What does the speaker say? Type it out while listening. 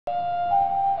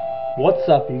What's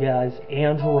up, you guys?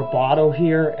 Andrew Rebooted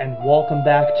here, and welcome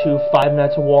back to Five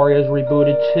Nights at Wario's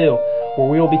Rebooted 2, where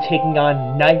we will be taking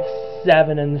on Night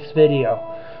 7 in this video.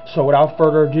 So without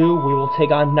further ado, we will take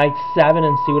on Night 7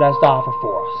 and see what it has to offer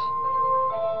for us.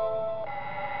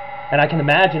 And I can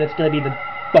imagine it's going to be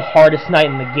the hardest night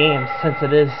in the game, since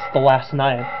it is the last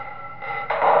night.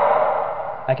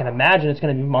 I can imagine it's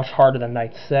going to be much harder than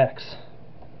Night 6.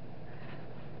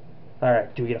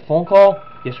 Alright, do we get a phone call?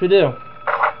 Yes, we do.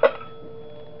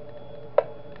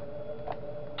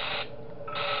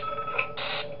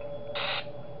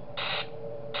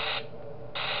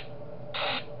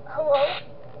 Hello?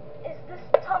 Is this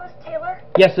Thomas Taylor?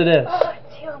 Yes, it is. Oh,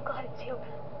 it's you. I'm glad it's you.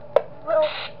 Well,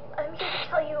 I'm here to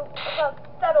tell you about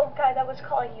that old guy that was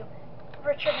calling you.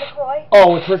 Richard McCoy.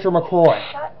 Oh, it's Richard McCoy.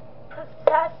 Got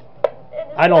possessed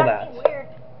and is I know acting that. weird.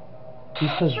 He's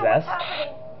I'm not sure what's possessed?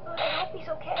 happening, but I hope he's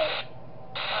okay.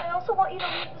 I also want you to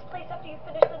leave this place after you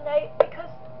finish the night because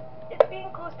it's being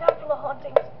closed down for the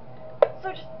hauntings.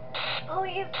 So just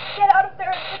please get out of there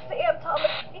at 6 a.m.,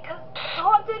 Thomas, because it's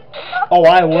haunted and not Oh,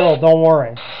 I safe. will. Don't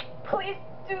worry. Please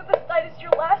do this night as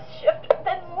your last shift,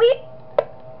 then leave.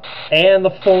 And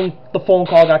the phone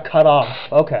call got cut off.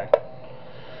 Okay.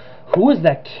 Who is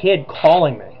that kid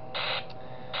calling me?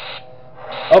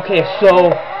 Okay, so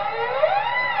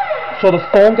the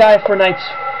phone guy for nights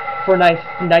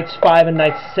 5 and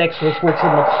night 6 was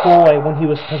Richard McCoy when he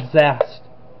was possessed.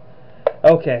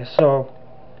 Okay, so,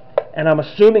 and I'm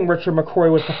assuming Richard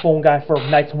McCoy was the phone guy for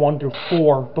nights 1 through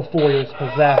 4 before he was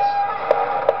possessed.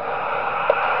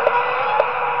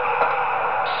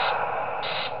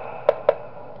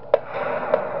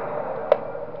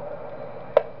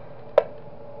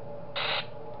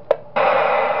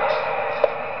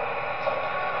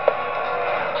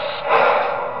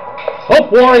 Oh,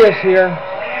 Wario's here.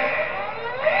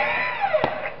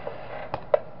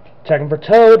 Checking for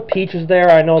Toad. Peach is there,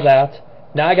 I know that.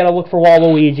 Now I gotta look for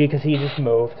Waluigi because he just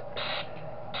moved.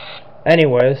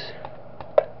 Anyways.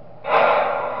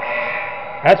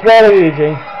 That's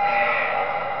Waluigi.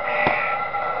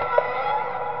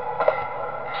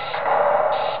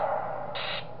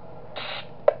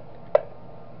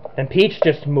 And Peach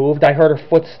just moved. I heard her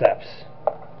footsteps.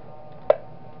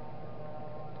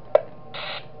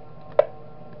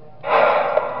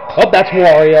 Oh, that's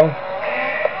Wario.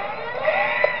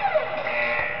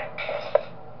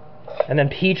 And then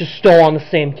Peach is still on the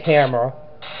same camera.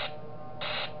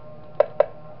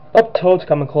 Oh, Toad's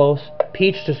coming close.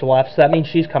 Peach just left, so that means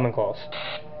she's coming close.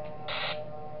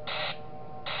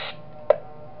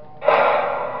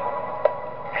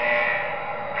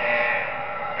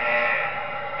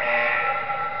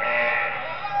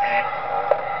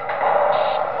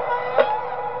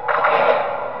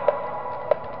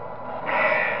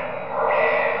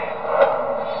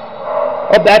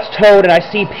 Oh, that's Toad, and I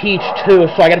see Peach too,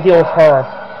 so I gotta deal with her.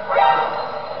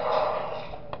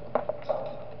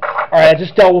 Alright, I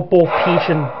just dealt with both Peach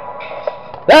and...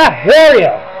 Ah!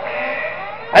 Wario!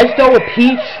 I just dealt with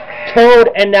Peach, Toad,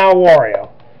 and now Wario.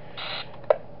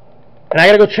 And I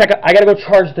gotta go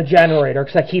charge the generator,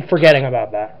 because I keep forgetting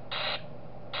about that.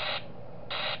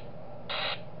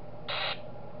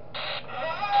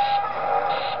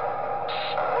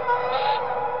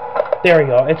 There we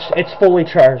go. It's fully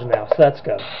charged now, so that's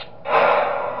good.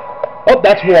 Oh,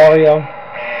 that's Wario.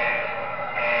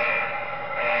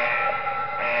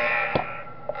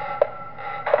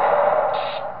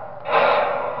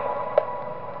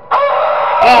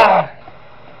 Ah!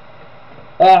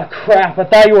 Ah, crap. I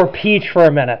thought you were Peach for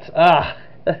a minute. Ah.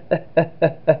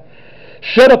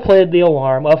 Should have played the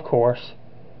alarm, of course.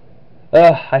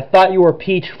 I thought you were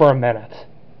Peach for a minute.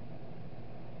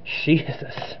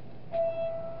 Jesus.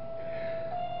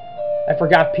 I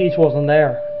forgot Peach wasn't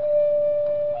there.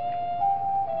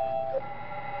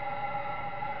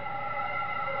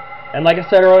 And like I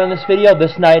said earlier in this video,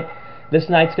 this night's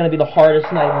going to be the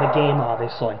hardest night in the game,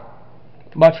 obviously.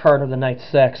 Much harder than night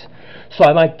 6. So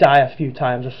I might die a few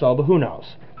times or so, but who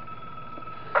knows?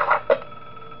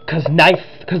 Because night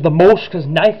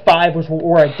 5 was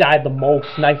where I died the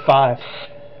most, night 5.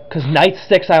 Because night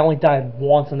 6 I only died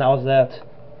once and that was it.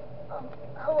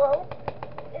 Hello?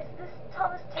 Is this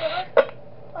Thomas Taylor?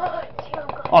 Oh, it's you. I'm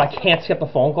glad. Oh, I can't skip the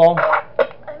phone call?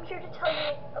 I'm here to tell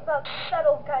you about that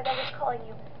old guy that was calling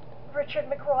you. Richard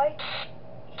McCoy.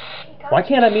 Why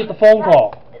can't I mute the phone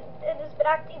call? And has been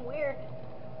acting weird.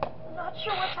 Not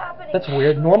sure what's happening. That's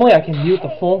weird. Normally I can mute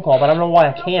the phone call, but I don't know why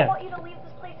I can't. I also want you to leave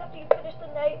this place after you finish the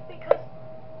night because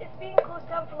it's being closed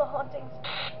down for the hauntings.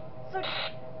 So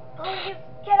just please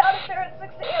get out of there at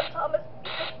 6 a.m., Thomas,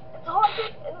 because it's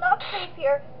haunted and not safe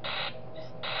here.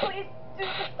 Just please do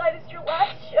this night as your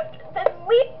last shift, then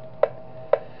leave.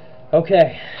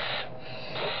 Okay.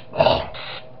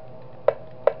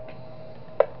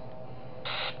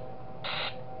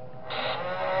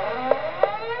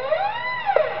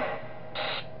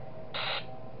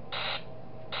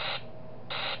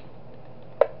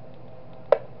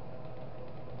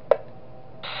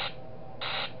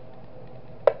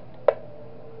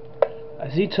 I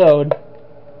see Toad.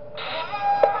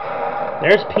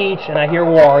 There's Peach, and I hear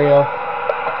Wario.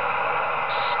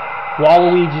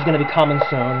 Waluigi's gonna be coming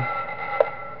soon.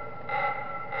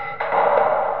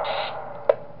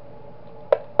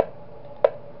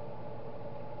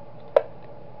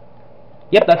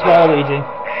 Yep, that's Waluigi.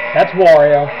 That's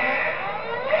Wario.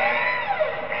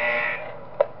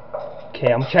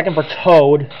 Okay, I'm checking for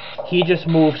Toad. He just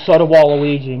moved, so did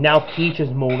Waluigi. Now Peach is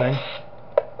moving.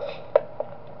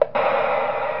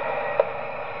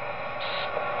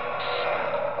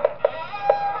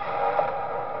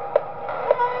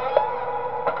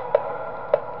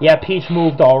 Yeah, Peach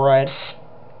moved alright.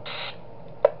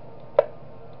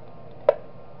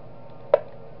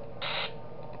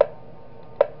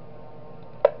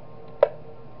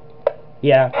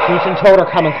 Yeah, Peach and Toad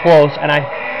are coming close, and I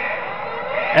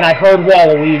heard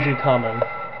Waluigi coming.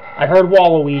 I heard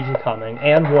Waluigi coming,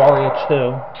 and Wario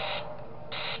too.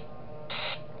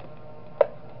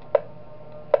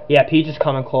 Yeah, Peach is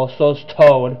coming close, so is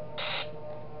Toad.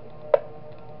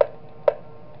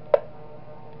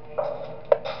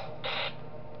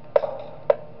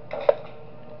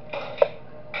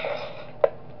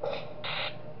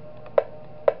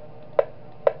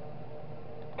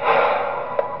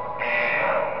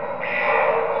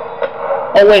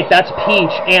 Oh wait, that's Peach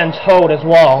and Toad as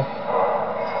well.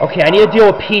 Okay, I need to deal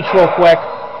with Peach real quick.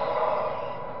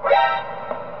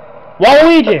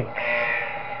 Waluigi!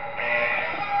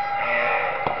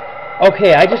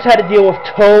 Okay, I just had to deal with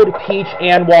Toad, Peach,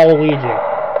 and Waluigi.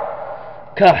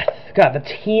 God, the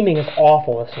teaming is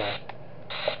awful this night.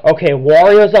 Okay,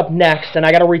 Wario's up next, and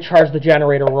I gotta recharge the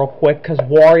generator real quick, because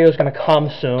Wario's gonna come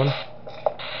soon.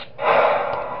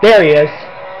 There he is.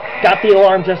 Got the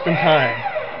alarm just in time.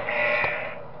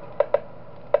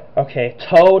 Okay,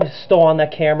 Toad is still on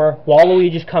that camera.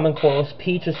 Waluigi's coming close.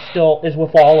 Peach is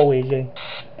with Waluigi.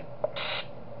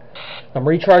 I'm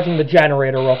recharging the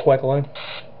generator real quickly.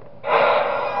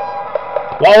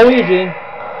 Waluigi.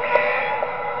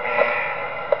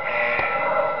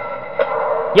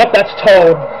 Yep, that's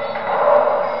Toad.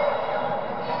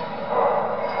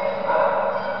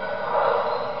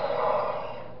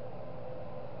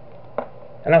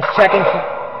 And I was checking for...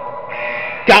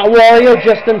 Got Wario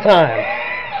just in time.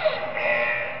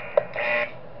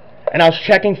 And I was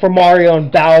checking for Mario and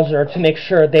Bowser to make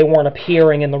sure they weren't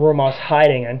appearing in the room I was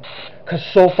hiding in. Because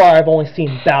so far I've only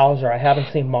seen Bowser, I haven't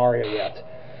seen Mario yet.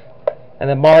 And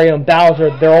then Mario and Bowser,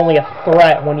 they're only a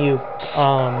threat when you,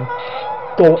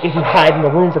 if you hide in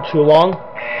the room for too long.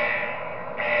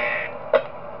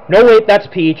 No, wait, that's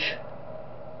Peach.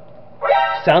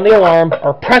 Sound the alarm,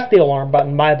 or press the alarm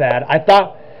button, my bad.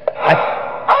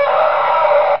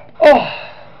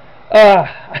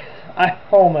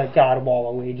 Oh my god,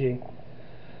 Waluigi.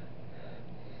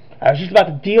 I was just about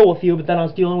to deal with you, but then I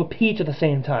was dealing with Peach at the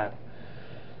same time.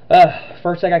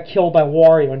 First I got killed by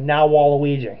Wario, and now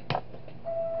Waluigi.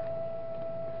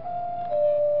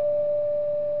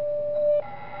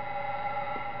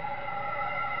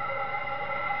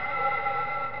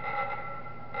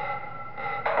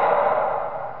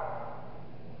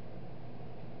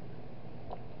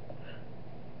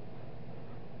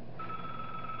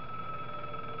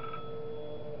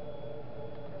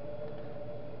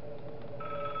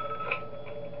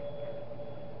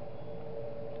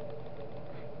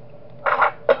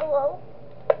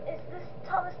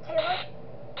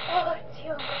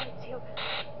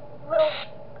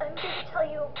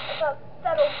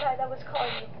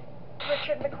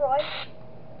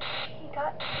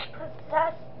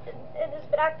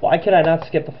 Why can I not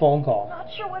skip the phone call?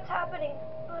 Not sure what's happening,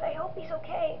 but I hope he's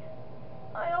okay.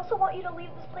 I also want you to leave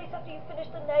this place after you finish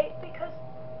the night, because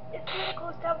it's being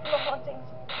closed down for the hauntings.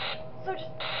 So just,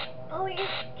 please,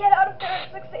 get out of there at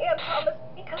 6 a.m., Thomas,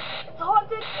 because it's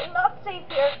haunted and not safe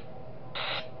here.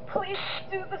 Just please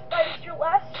do this night as your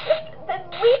last shift, and then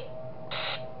leave.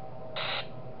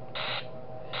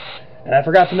 And I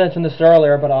forgot to mention this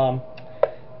earlier, but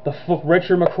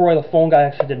Richard McCroy, the phone guy,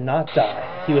 actually did not die.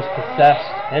 He was possessed.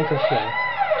 Interesting.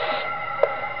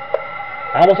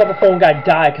 I almost thought the phone guy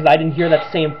died because I didn't hear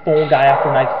that same phone guy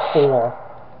after night 4.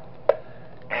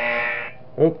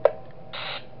 Oop.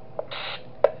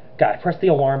 God, I pressed the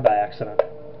alarm by accident.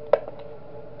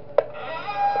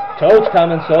 Toad's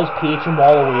coming, so's Peach and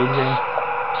Waluigi.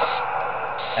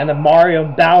 And then Mario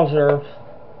and Bowser,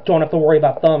 don't have to worry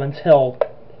about them until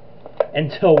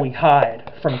until we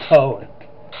hide from Toad.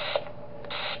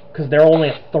 Because they're only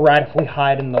a threat if we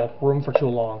hide in the room for too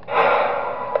long.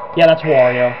 Yeah, that's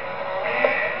Wario.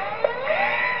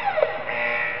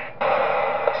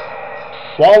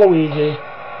 Waluigi.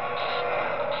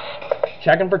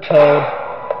 Checking for Toad.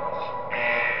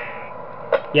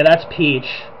 Yeah, that's Peach.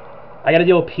 I gotta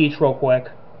deal with Peach real quick.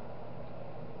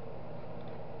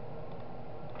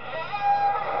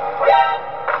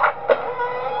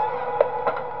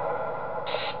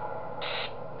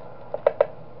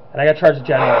 And I gotta charge the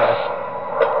generator.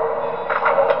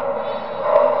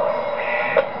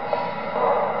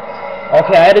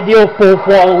 Okay, I had to deal with both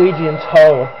Waluigi and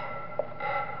Toad.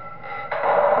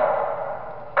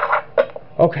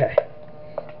 Okay.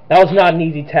 That was not an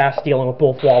easy task dealing with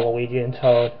both Waluigi and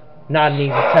Toad. Not an easy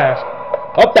task.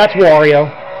 Oh, that's Wario.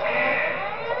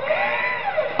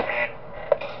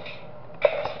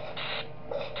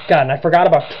 God, and I forgot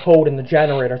about Toad in the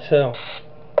generator, too.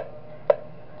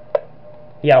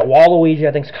 Yeah, Waluigi,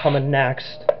 I think, is coming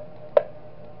next.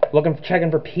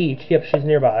 Checking for Peach. Yep, she's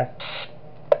nearby.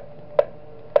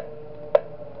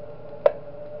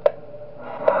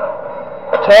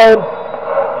 Toad.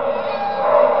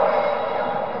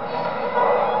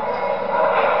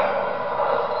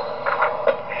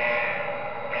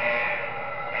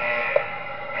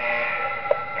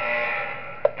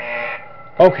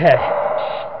 Okay.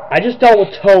 I just dealt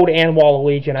with Toad and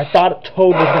Waluigi, and I thought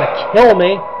Toad was gonna kill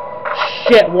me.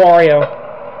 Shit, Wario.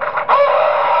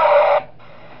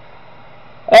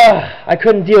 Ugh, I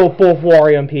couldn't deal with both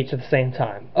Wario and Peach at the same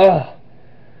time. Ugh.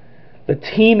 The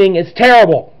teaming is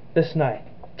terrible this night.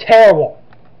 Terrible.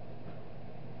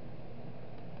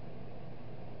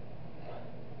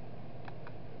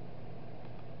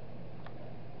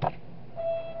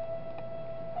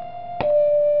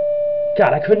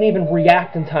 God, I couldn't even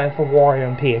react in time for Wario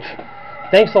and Peach.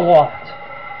 Thanks a lot.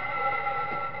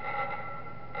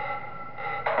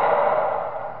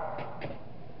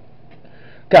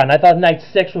 God, and I thought Night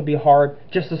 6 would be hard,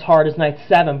 just as hard as Night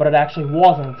 7, but it actually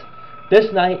wasn't.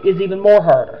 This night is even more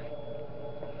harder.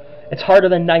 It's harder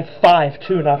than Night 5,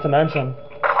 too, not to mention.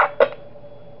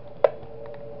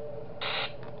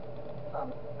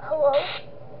 Hello?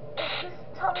 Is this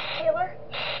Thomas Taylor?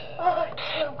 Oh,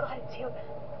 I'm glad it's you.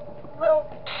 Well,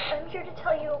 I'm here to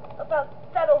tell you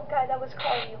about that old guy that was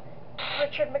calling you,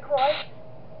 Richard McRoy.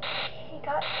 He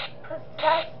got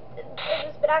possessed and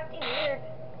has been acting weird.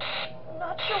 I'm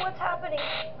not sure what's happening,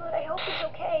 but I hope he's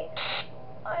okay.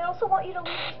 I also want you to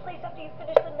leave this place after you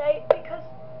finish the night, because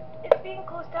it's being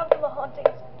closed down from the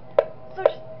hauntings. So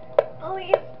just,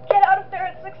 please, get out of there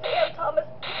at 6 a.m., Thomas,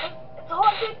 because it's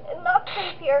haunted and not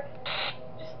safe here.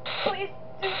 Just, please,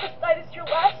 do this night as your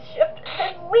last shift,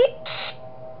 and then leave.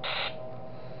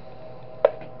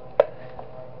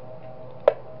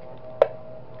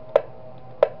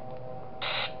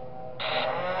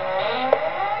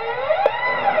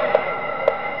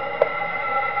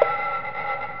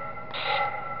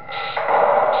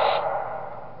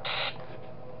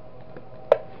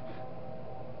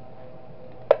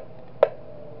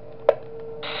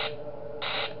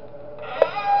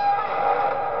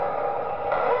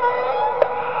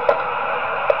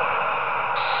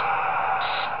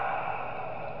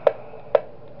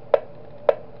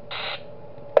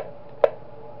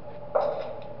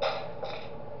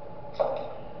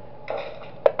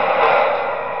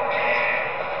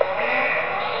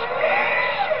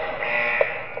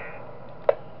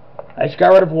 I just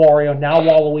got rid of Wario, now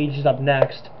Waluigi's up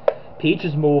next. Peach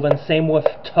is moving, same with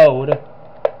Toad.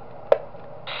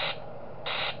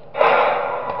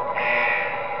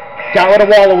 Got rid of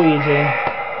Waluigi.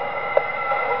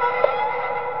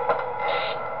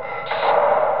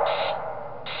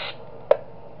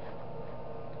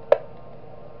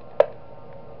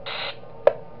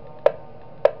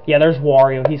 Yeah, there's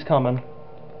Wario, he's coming.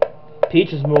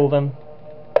 Peach is moving.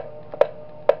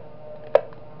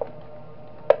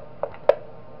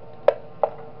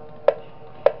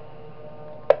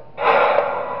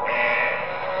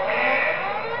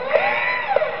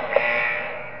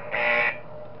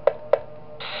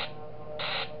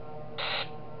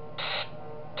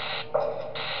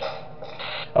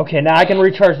 Okay, now I can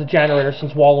recharge the generator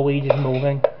since Waluigi's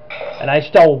moving. And I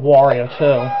stole Wario,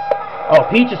 too. Oh,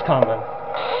 Peach is coming.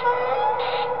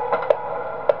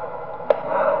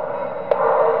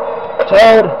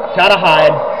 Toad, gotta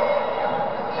hide.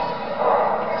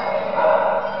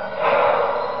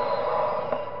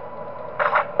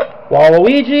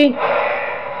 Waluigi.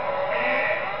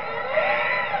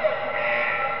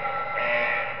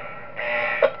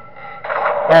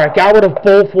 Alright, got rid of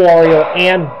both Wario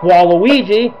and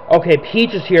Waluigi. Okay,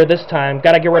 Peach is here this time.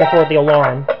 Gotta get rid of her with the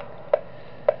alarm.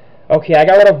 Okay, I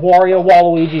got rid of Wario,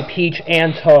 Waluigi, Peach,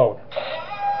 and Toad.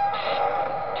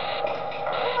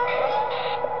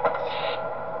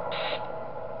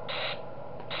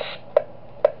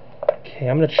 Okay,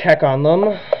 I'm gonna check on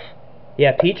them.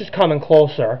 Yeah, Peach is coming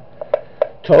closer.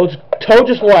 Toad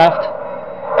just left.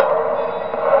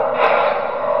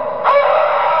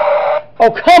 Oh,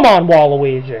 come on,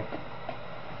 Waluigi.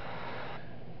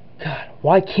 God,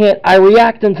 why can't I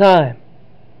react in time?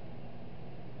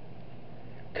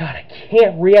 God, I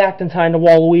can't react in time to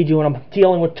Waluigi when I'm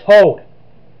dealing with Toad.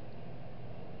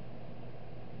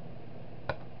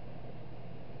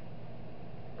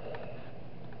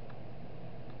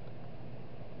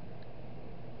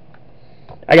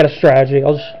 I got a strategy.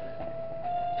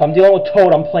 If I'm dealing with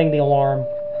Toad, I'm playing the alarm.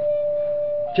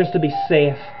 Just to be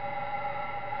safe.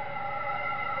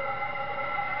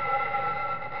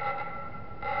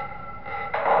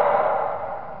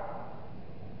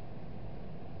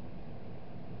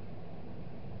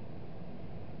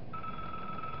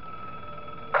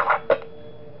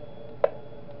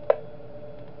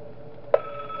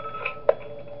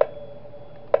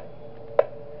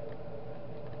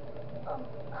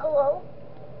 Hello?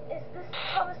 Is this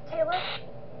Thomas Taylor?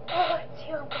 Oh, it's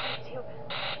you. I'm glad it's you.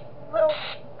 Well,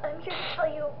 I'm here to tell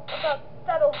you about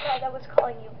that old guy that was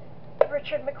calling you,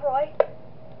 Richard McRoy.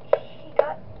 He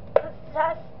got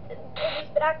possessed and has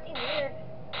been acting weird.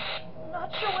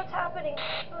 Not sure what's happening,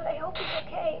 but I hope he's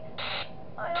okay.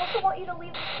 I also want you to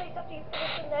leave this place after you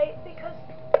finish the night because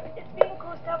it's being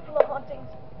closed down for the hauntings.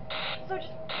 So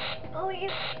just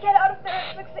please get out of there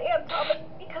at 6 a.m., Thomas,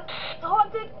 because it's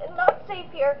haunted and not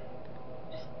safe here.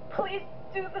 Just please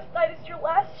do this night as your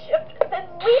last shift and then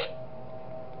leave.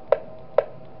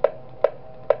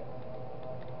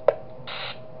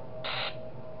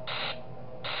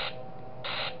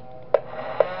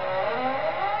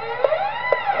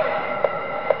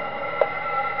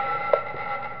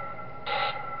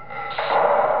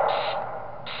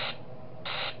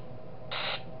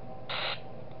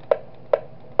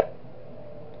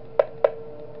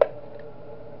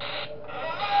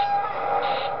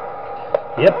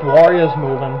 Yep, Wario's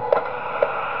moving.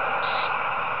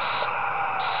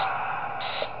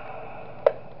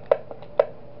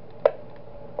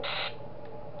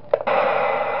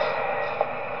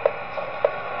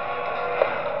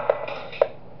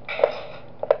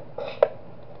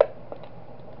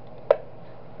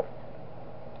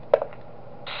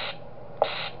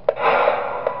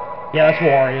 Yeah, that's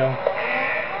Wario.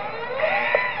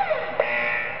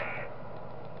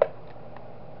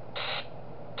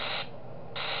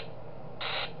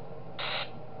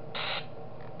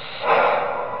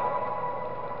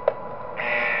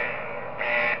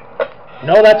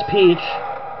 No, that's Peach.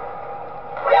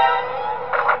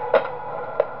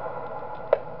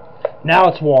 Now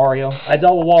it's Wario. I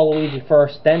dealt with Waluigi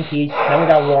first, then Peach, then we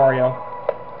got Wario.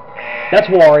 That's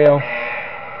Wario.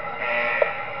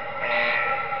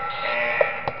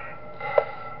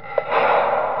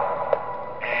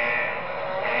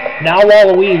 Now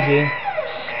Waluigi.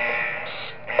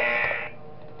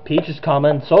 Peach is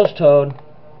coming, so is Toad.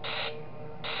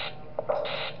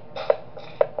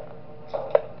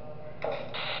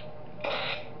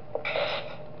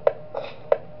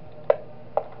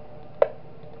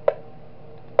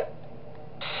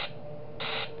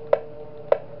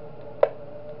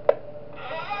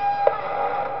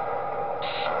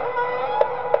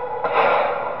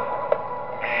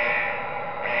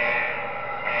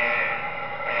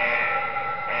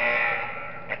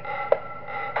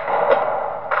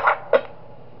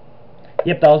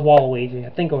 Yep, that was Waluigi.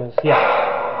 I think it was, yeah.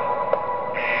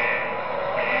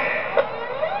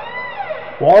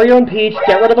 Wario and Peach,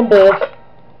 get rid of them both.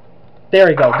 There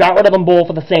you go, got rid of them both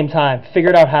at the same time.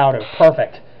 Figured out how to.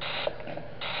 Perfect.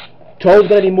 Toad's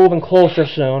gonna be moving closer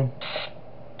soon.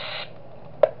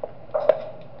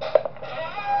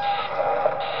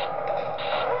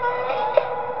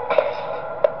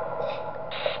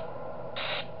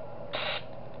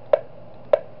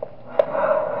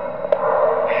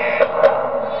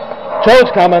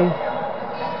 Toad's coming.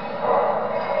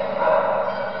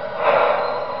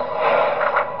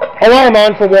 Alarm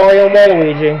on for Wario and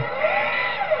Waluigi.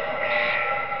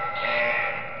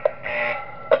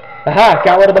 Aha,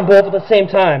 got rid of them both at the same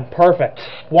time. Perfect.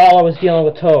 While I was dealing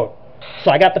with Toad.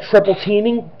 So I got the triple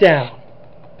teaming down.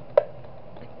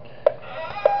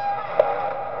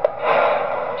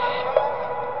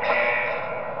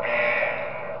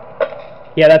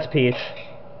 Yeah, that's Peach.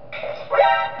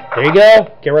 There you go.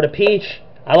 Get rid of Peach.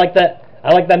 I like that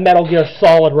Metal Gear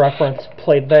Solid reference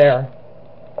played there.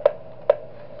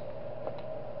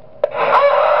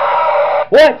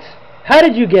 What? How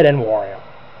did you get in, Wario?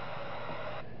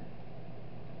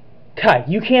 Okay,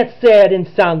 you can't say I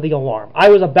didn't sound the alarm. I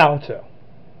was about to.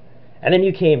 And then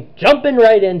you came jumping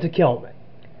right in to kill me.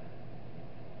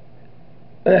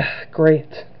 Ugh,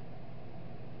 great.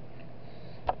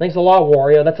 Thanks a lot,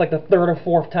 Wario. That's like the third or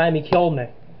fourth time he killed me.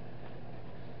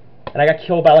 And I got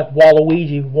killed by like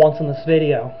Waluigi once in this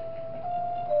video.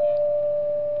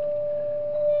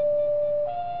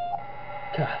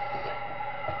 God.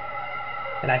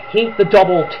 And I hate the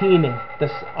double teaming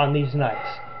on these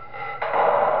nights.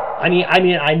 I mean,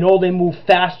 I know they move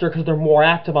faster because they're more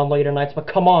active on later nights, but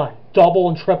come on, double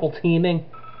and triple teaming,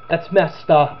 that's messed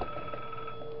up.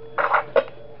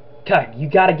 God, you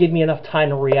gotta give me enough time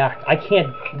to react. I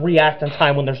can't react in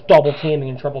time when there's double teaming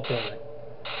and triple teaming.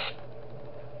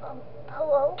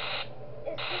 Hello?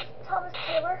 Is this Thomas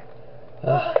Taylor?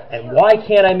 And why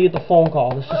can't I mute the phone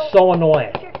call? This is so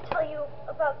annoying. I'm here to tell you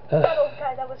about that old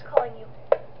guy that was calling you,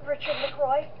 Richard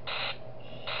McRoy.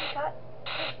 He got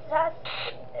possessed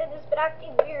and has been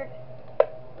acting weird.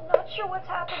 I'm not sure what's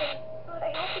happening, but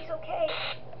I hope he's okay.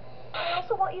 I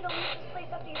also want you to leave this place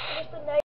after you finish the night.